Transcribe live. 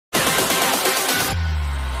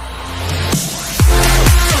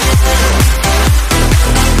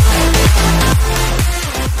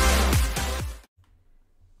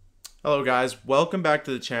Hello guys, welcome back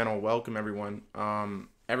to the channel. Welcome everyone.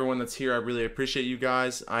 Everyone that's here, I really appreciate you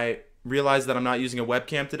guys. I realized that I'm not using a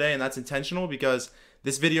webcam today, and that's intentional because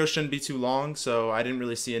this video shouldn't be too long, so I didn't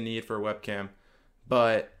really see a need for a webcam.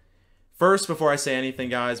 But first, before I say anything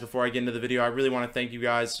guys, before I get into the video, I really want to thank you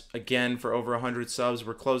guys again for over 100 subs.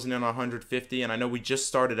 We're closing in on 150, and I know we just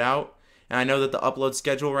started out, and I know that the upload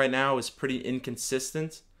schedule right now is pretty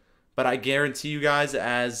inconsistent. But I guarantee you guys,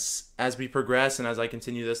 as we progress and as I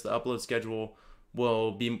continue this, the upload schedule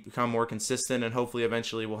will become more consistent, and hopefully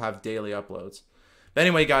eventually we'll have daily uploads. But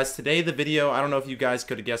anyway, guys, today the video, I don't know if you guys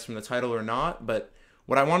could have guessed from the title or not, but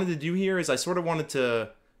what I wanted to do here is I sort of wanted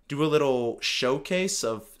to do a little showcase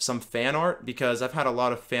of some fan art, because I've had a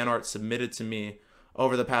lot of fan art submitted to me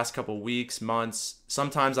over the past couple weeks, months.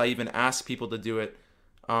 Sometimes I even ask people to do it.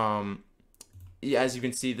 Yeah, as you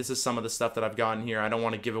can see, this is some of the stuff that I've gotten here. I don't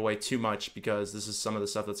want to give away too much because this is some of the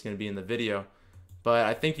stuff that's going to be in the video. But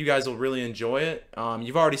I think you guys will really enjoy it.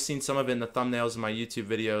 You've already seen some of it in the thumbnails of my YouTube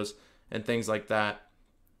videos and things like that.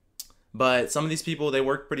 But some of these people, they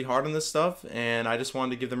work pretty hard on this stuff, and I just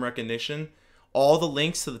wanted to give them recognition. All the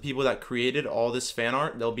links to the people that created all this fan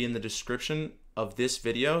art, they'll be in the description of this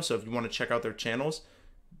video. So if you want to check out their channels,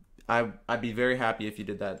 I'd be very happy if you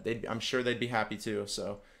did that. I'm sure they'd be happy too.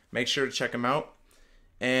 So make sure to check them out.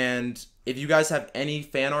 And if you guys have any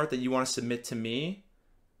fan art that you want to submit to me,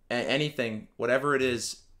 anything, whatever it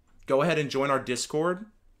is, go ahead and join our Discord,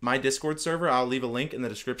 my Discord server. I'll leave a link in the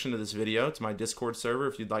description of this video to my Discord server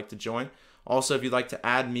if you'd like to join. Also, if you'd like to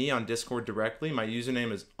add me on Discord directly, my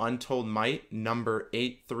username is UntoldMight number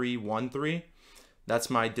 8313. That's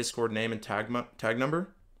my Discord name and tag number.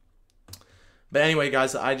 But anyway,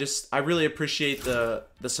 guys, I really appreciate the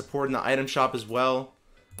support in the item shop as well.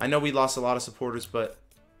 I know we lost a lot of supporters, but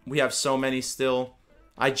we have so many still.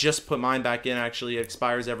 I just put mine back in, actually. It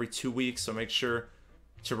expires every 2 weeks, so make sure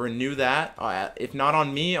to renew that. If not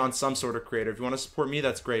on me, on some sort of creator. If you want to support me,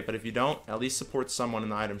 that's great. But if you don't, at least support someone in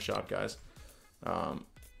the item shop, guys.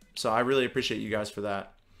 So I really appreciate you guys for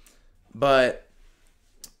that. But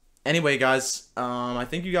anyway, guys, I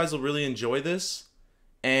think you guys will really enjoy this.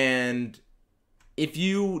 And if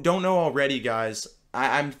you don't know already, guys,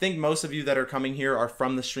 I think most of you that are coming here are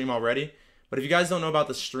from the stream already. But if you guys don't know about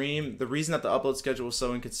the stream, the reason that the upload schedule is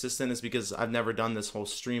so inconsistent is because I've never done this whole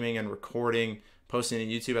streaming and recording, posting to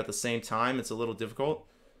YouTube at the same time. It's a little difficult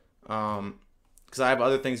because I have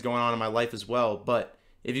other things going on in my life as well. But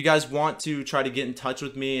if you guys want to try to get in touch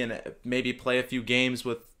with me and maybe play a few games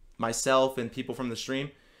with myself and people from the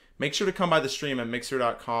stream, make sure to come by the stream at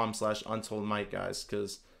mixer.com/untoldmight, guys,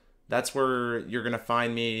 because that's where you're going to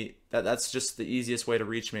find me. That's just the easiest way to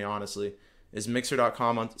reach me, honestly, is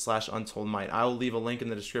mixer.com/untoldmight. I will leave a link in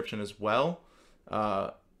the description as well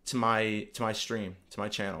to my stream, to my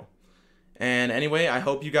channel. And anyway, I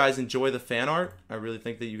hope you guys enjoy the fan art. I really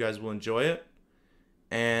think that you guys will enjoy it.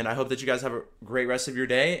 And I hope that you guys have a great rest of your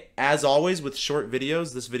day. As always, with short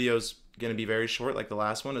videos, this video is going to be very short like the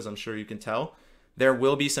last one, as I'm sure you can tell. There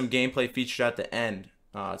will be some gameplay featured at the end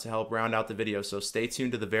to help round out the video. So stay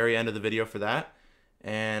tuned to the very end of the video for that.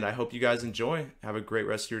 And I hope you guys enjoy. Have a great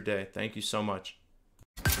rest of your day. Thank you so much.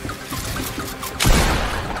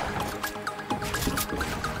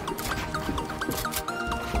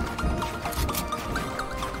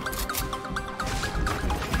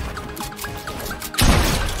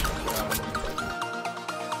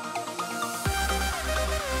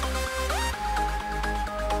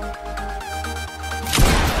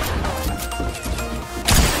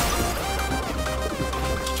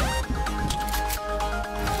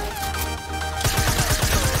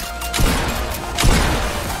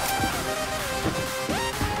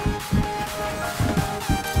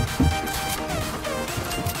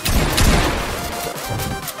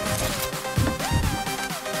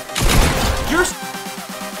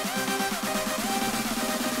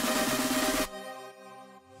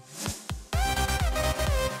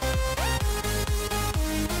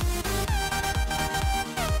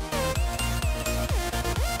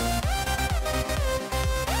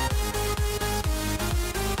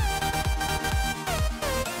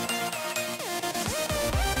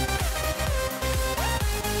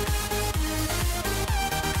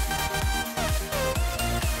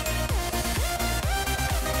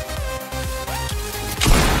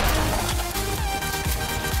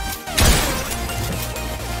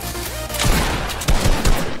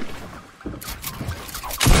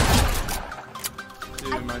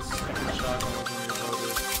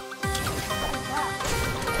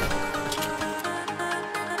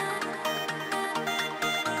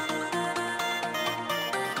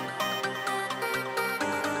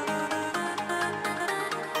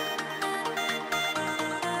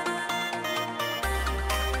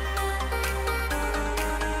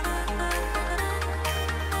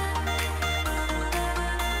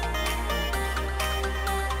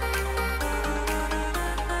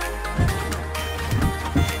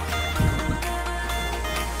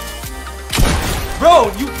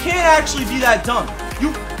 can't actually be that dumb.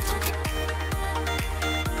 You...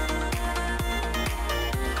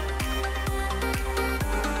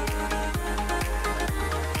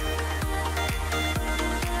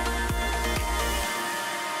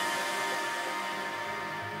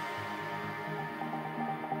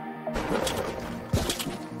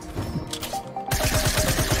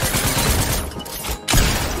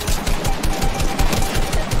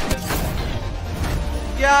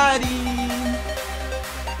 Got him.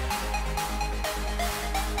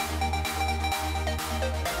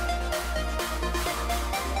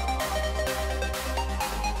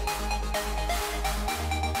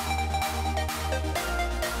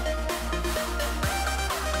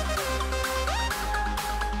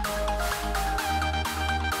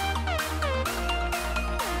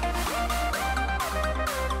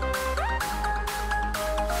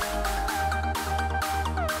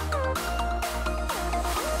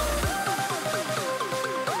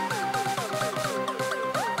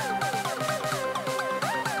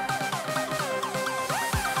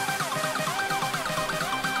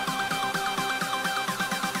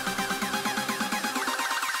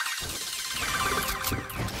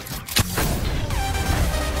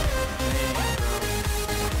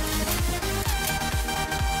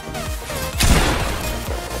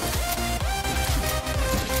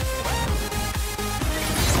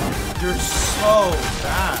 You're so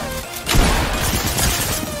bad.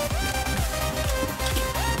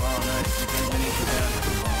 Wow, nice. You can finish it down.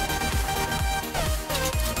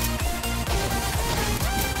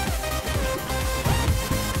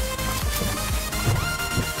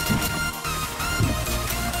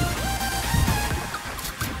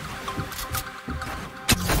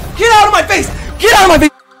 Get out of my face! Get out of my face!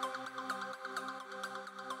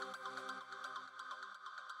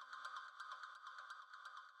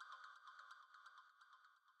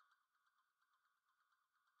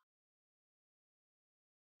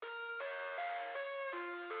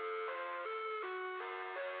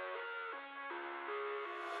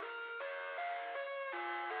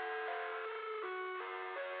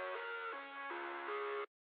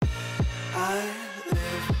 I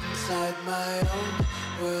live inside my own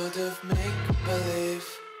world of make-believe.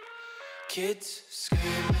 Kids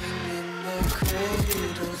screaming in their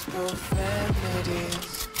cradles,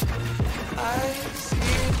 profanities. I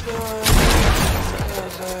see the world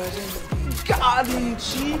covered in Got him,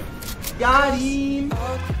 Chief. Got him.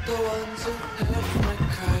 all the ones who heard my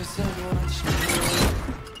cries and watched me.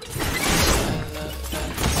 I love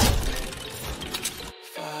that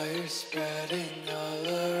fire spreading all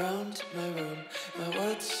around my room. My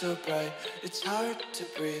world's so bright, it's hard to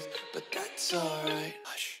breathe, but that's alright.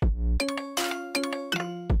 Hush.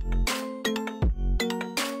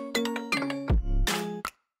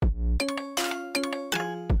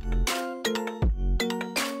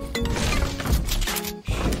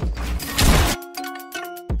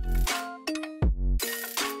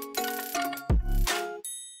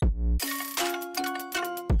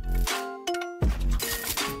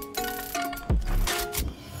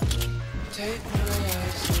 Take my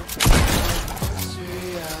eyes open, it's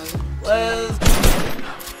reality. Let's...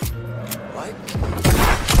 Why can't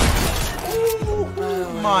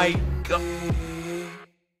Oh my god.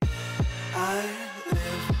 I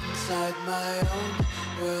live inside my own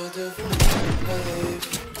world of make-believe.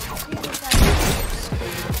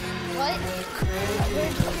 What?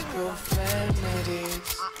 Profanities.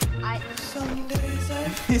 Some days I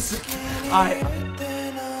I...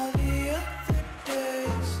 than all the other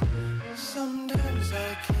days. Sometimes I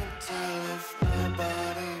can't tell if my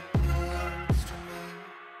body belongs to me.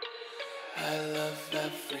 I love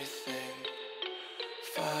everything.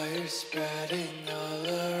 Fire spreading all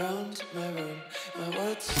around my room. My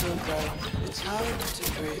world's so bright, it's hard to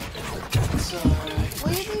breathe, but that's alright.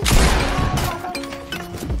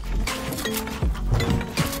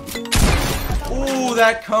 Ooh,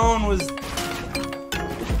 that cone was...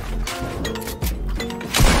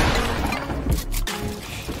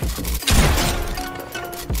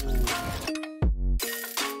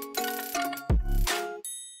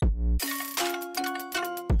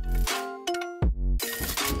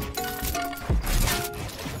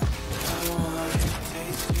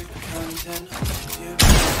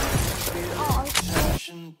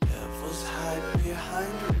 Devils hide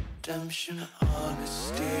behind redemption.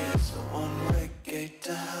 Honesty is a one-way gate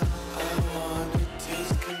to hell. I wanna